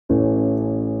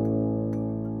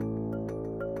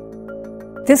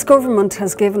This government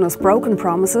has given us broken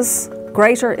promises,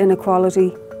 greater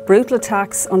inequality, brutal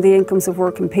attacks on the incomes of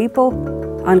working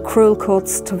people and cruel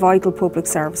cuts to vital public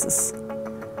services.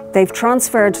 They've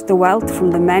transferred the wealth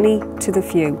from the many to the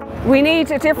few. We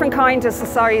need a different kind of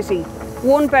society,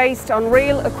 one based on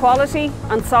real equality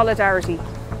and solidarity.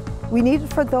 We need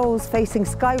it for those facing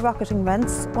skyrocketing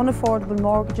rents, unaffordable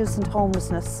mortgages and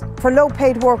homelessness. For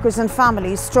low-paid workers and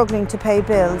families struggling to pay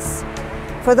bills.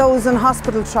 For those in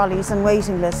hospital trolleys and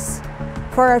waiting lists.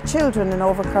 For our children in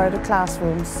overcrowded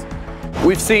classrooms.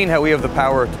 We've seen how we have the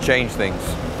power to change things.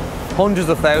 Hundreds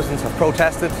of thousands have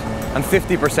protested and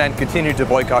 50% continue to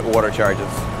boycott water charges.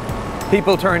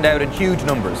 People turned out in huge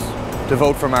numbers to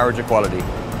vote for marriage equality.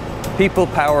 People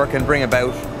power can bring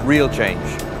about real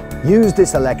change. Use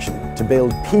this election to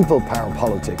build people power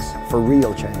politics for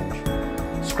real change.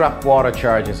 Scrap water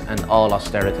charges and all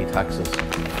austerity taxes.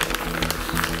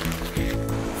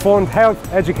 Fund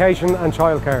health, education and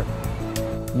childcare.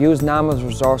 Use NAMA's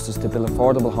resources to build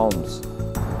affordable homes.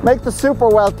 Make the super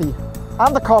wealthy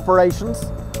and the corporations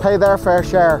pay their fair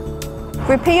share.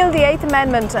 Repeal the 8th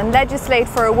Amendment and legislate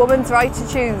for a woman's right to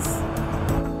choose.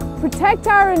 Protect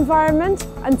our environment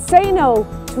and say no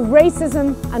to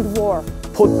racism and war.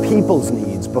 Put people's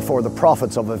needs before the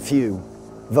profits of a few.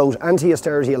 Vote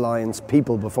Anti-Austerity Alliance,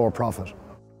 People Before Profit.